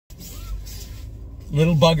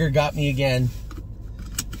little bugger got me again.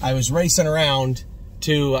 I was racing around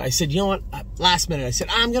to, I said, you know what, last minute, I said,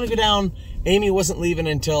 I'm going to go down. Amy wasn't leaving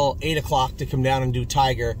until 8 o'clock to come down and do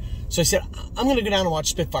Tiger. So I said, I'm going to go down and watch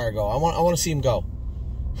Spitfire go. I want to see him go.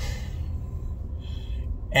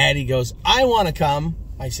 Addie goes, I want to come.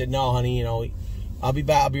 I said, no, honey, you know, I'll be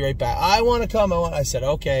back. I'll be right back. I want to come. I said,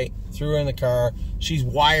 okay. Threw her in the car. She's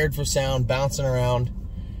wired for sound, bouncing around.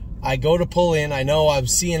 I go to pull in. I know I'm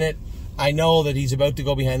seeing it. I know that he's about to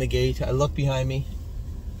go behind the gate. I look behind me.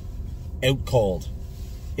 Out cold.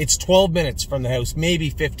 It's 12 minutes from the house, maybe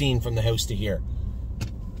 15 from the house to here.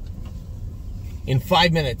 In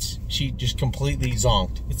 5 minutes, she just completely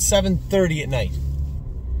zonked. It's 7:30 at night.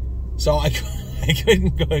 So I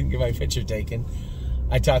couldn't go and get my picture taken.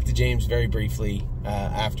 I talked to James very briefly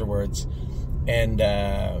afterwards, and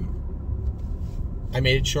I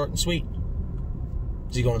made it short and sweet.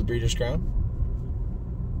 Is he going to the Breeders' Crown?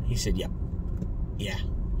 He said, yep. Yeah,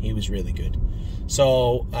 he was really good.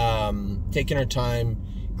 So, taking our time,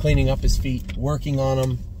 cleaning up his feet, working on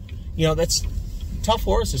him. You know, that's tough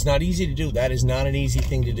horse. It's not easy to do. That is not an easy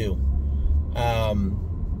thing to do.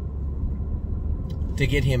 To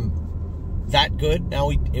get him that good. Now,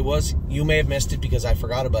 you may have missed it because I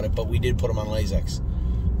forgot about it, but we did put him on Lasix.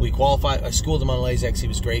 We qualified. I schooled him on Lasix. He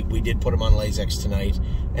was great. We did put him on Lasix tonight,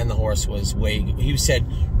 and the horse was way. He said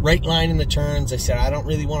right line in the turns. I said I don't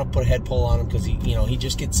really want to put a head pull on him because he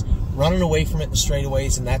just gets running away from it in the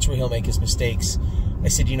straightaways, and that's where he'll make his mistakes. I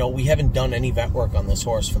said, you know, we haven't done any vet work on this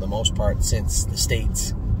horse for the most part since the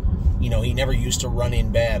States. You know, he never used to run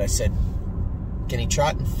in bad. I said, can he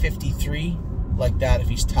trot in 53 like that if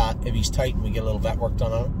he's tight and we get a little vet work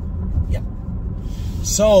done on him? Yeah.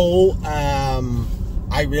 So,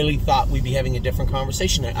 I really thought we'd be having a different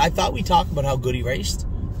conversation. I thought we'd talk about how good he raced.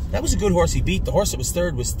 That was a good horse he beat. The horse that was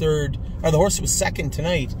third, or the horse that was second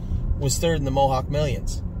tonight was third in the Mohawk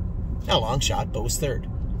Millions. Not a long shot, but was third.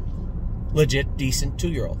 Legit, decent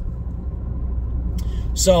 2-year-old.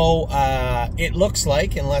 So, it looks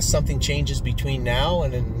like, unless something changes between now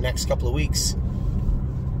and in the next couple of weeks,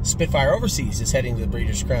 Spitfire Overseas is heading to the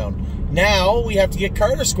Breeders' Crown. Now, we have to get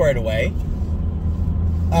Carter squared away.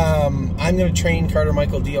 I'm going to train Carter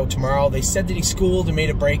Michael Dio tomorrow. They said that he schooled and made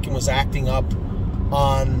a break and was acting up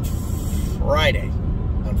on Friday.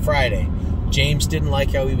 James didn't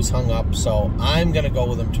like how he was hung up, so I'm going to go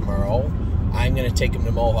with him tomorrow. I'm going to take him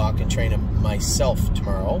to Mohawk and train him myself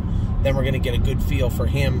tomorrow. Then we're going to get a good feel for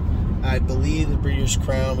him. I believe the Breeders'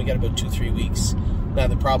 Crown, we got about 2-3 weeks. Now,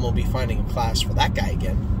 the problem will be finding a class for that guy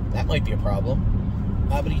again. That might be a problem.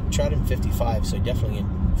 But he tried him 55, so he definitely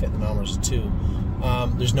can fit the numbers of 2.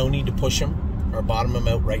 There's no need to push him or bottom him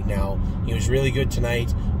out right now. He was really good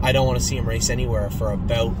tonight. I don't want to see him race anywhere for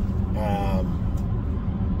about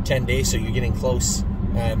 10 days, so you're getting close.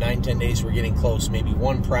 9-10 days, we're getting close. Maybe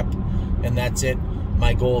one prep, and that's it.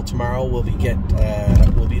 My goal tomorrow will be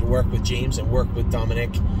to work with James and work with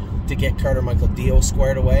Dominic to get Carter Michael Dio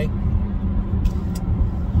squared away.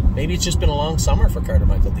 Maybe it's just been a long summer for Carter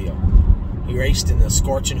Michael Dio. He raced in the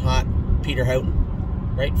scorching hot Peter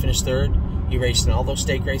Houghton, right? Finished third. He raced in all those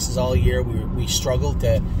stake races all year. We struggled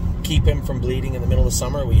to keep him from bleeding in the middle of the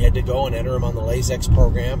summer. We had to go and enter him on the Lasix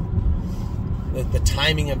program. The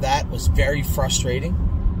timing of that was very frustrating.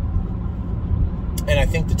 And I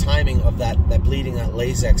think the timing of that bleeding, that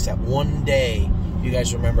Lasix, that one day, you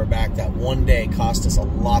guys remember back, that one day cost us a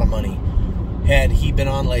lot of money. Had he been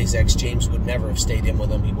on Lasix, James would never have stayed in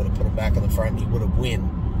with him. He would have put him back on the front. He would have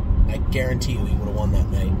won. I guarantee you he would have won that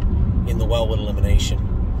night in the Wellwood elimination.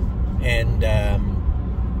 And,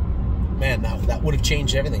 man, that would have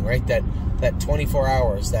changed everything, right? That 24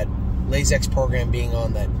 hours, that Lasix program being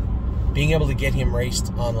on that, being able to get him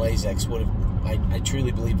raced on Lasix would have, I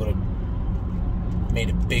truly believe, would have made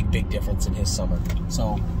a big, big difference in his summer.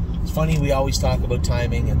 So, it's funny, we always talk about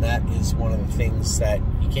timing, and that is one of the things that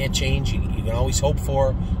you can't change. You can always hope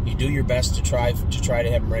for. You do your best to try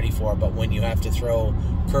to have him ready for, but when you have to throw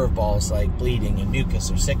curveballs like bleeding and mucus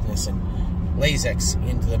or sickness and Lasix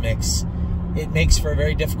into the mix, it makes for a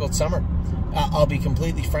very difficult summer. I'll be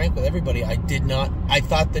completely frank with everybody. I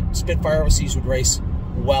thought that Spitfire Overseas would race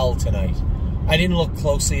well tonight. I didn't look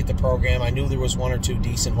closely at the program. I knew there was 1 or 2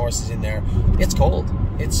 decent horses in there. It's cold.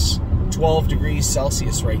 It's 12 degrees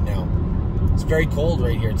Celsius right now. It's very cold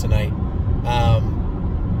right here tonight.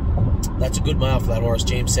 That's a good mile for that horse.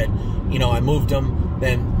 James said, you know, I moved him.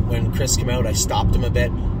 Then when Chris came out, I stopped him a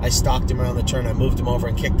bit. I stalked him around the turn. I moved him over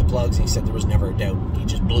and kicked the plugs. He said there was never a doubt. He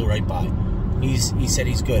just blew right by. He said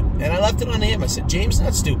he's good. And I left it on him. I said, James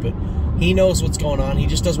not stupid. He knows what's going on. He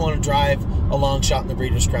just doesn't want to drive a long shot in the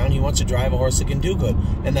Breeders' Crown. He wants to drive a horse that can do good.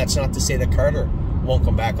 And that's not to say that Carter won't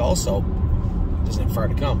come back also. doesn't have far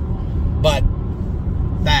to come. But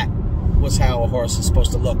that was how a horse is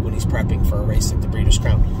supposed to look when he's prepping for a race like the Breeders'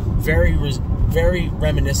 Crown. Very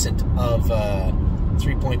reminiscent of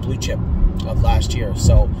 3 Point Blue Chip of last year.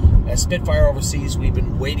 So at Spitfire Overseas, we've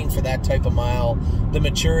been waiting for that type of mile. The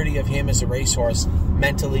maturity of him as a racehorse,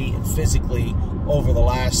 mentally and physically, over the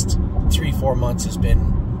last 3-4 months has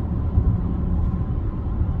been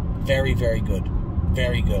very, very good.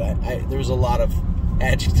 Very good. There was a lot of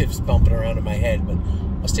adjectives bumping around in my head, but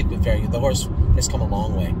I'll stick with very good. The horse has come a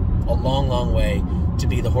long way. A long, long way to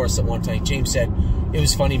be the horse at one time. James said, it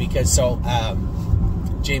was funny because,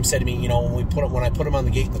 James said to me, you know, when I put him on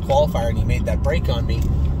the gate in the qualifier and he made that break on me,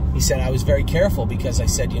 he said I was very careful because I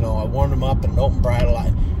said, you know, I warmed him up in an open bridle.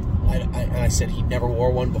 And I said he never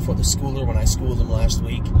wore one before the schooler when I schooled him last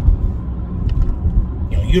week.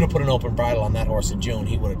 You know, you'd have put an open bridle on that horse in June,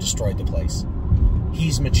 he would have destroyed the place.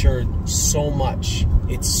 He's matured so much.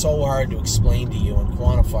 It's so hard to explain to you and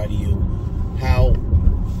quantify to you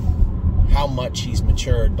how much he's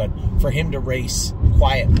matured. But for him to race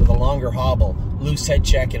quiet with a longer hobble, loose head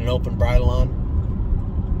check, and an open bridle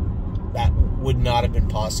on, that would not have been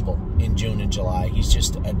possible in June and July. He's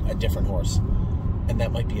just a different horse. And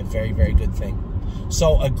that might be a very, very good thing.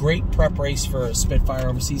 So a great prep race for Spitfire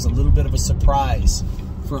Overseas. A little bit of a surprise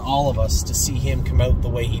for all of us to see him come out the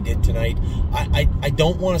way he did tonight. I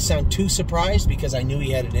don't want to sound too surprised because I knew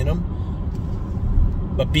he had it in him.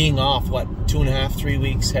 But being off, what, 2.5, 3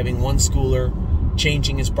 weeks, having one schooler,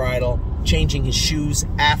 changing his bridle, changing his shoes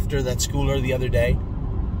after that schooler the other day,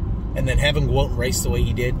 and then having to go out and race the way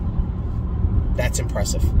he did, that's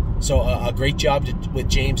impressive. So a great job with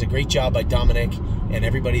James, a great job by Dominic and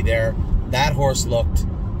everybody there. That horse looked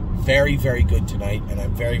very, very good tonight, and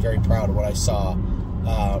I'm very, very proud of what I saw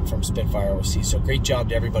from Spitfire Overseas. So great job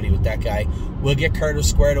to everybody with that guy. We'll get Carter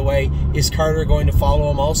squared away. Is Carter going to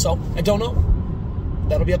follow him also? I don't know.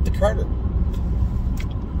 That'll be up to Carter.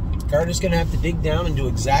 Carter's going to have to dig down and do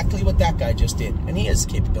exactly what that guy just did. And he has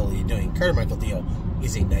the capability of doing it. Carter Michael Theo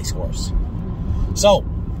is a nice horse. So,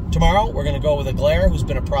 tomorrow, we're going to go with a Glare, who's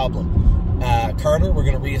been a problem. Carter, we're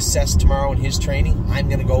going to reassess tomorrow in his training. I'm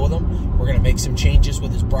going to go with him. We're going to make some changes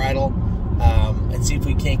with his bridle and see if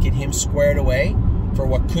we can't get him squared away for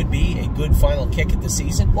what could be a good final kick at the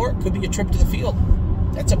season, or it could be a trip to the field.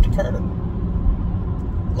 That's up to Carter.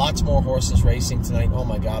 Lots more horses racing tonight. Oh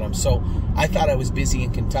my God, I thought I was busy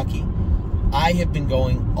in Kentucky. I have been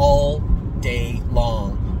going all day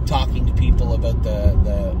long talking to people about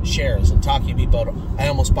the shares and talking to people about, I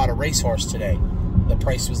almost bought a racehorse today. The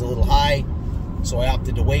price was a little high, so I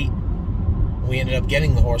opted to wait. We ended up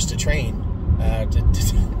getting the horse to train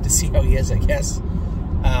to see how he is, I guess.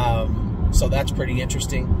 So that's pretty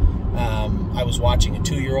interesting. I was watching a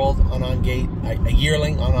 2-year-old on gate, a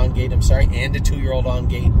yearling on gate, I'm sorry, and a 2-year-old on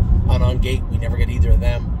gate. We never get either of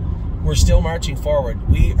them. We're still marching forward.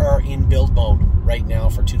 We are in build mode right now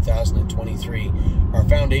for 2023. Our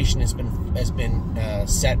foundation has been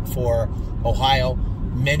set for Ohio.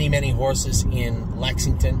 Many, many horses in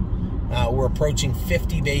Lexington. We're approaching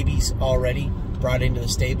 50 babies already brought into the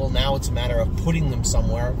stable. Now it's a matter of putting them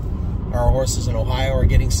somewhere. Our horses in Ohio are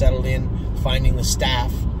getting settled in, finding the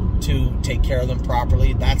staff to take care of them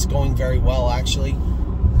properly. That's going very well, actually.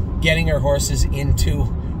 Getting our horses into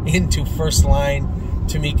first line,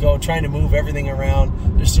 Tomiko, trying to move everything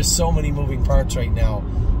around. There's just so many moving parts right now.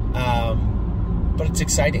 But it's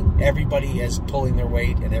exciting. Everybody is pulling their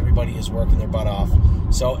weight, and everybody is working their butt off.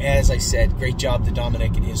 So, as I said, great job to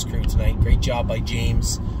Dominic and his crew tonight. Great job by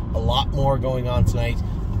James. A lot more going on tonight.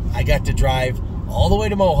 I got to drive all the way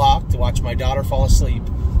to Mohawk to watch my daughter fall asleep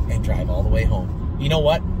and drive all the way home. You know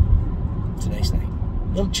what? It's a nice night. A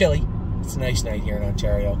little chilly. It's a nice night here in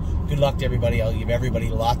Ontario. Good luck to everybody. I'll give everybody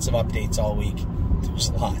lots of updates all week.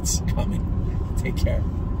 There's lots coming. Take care.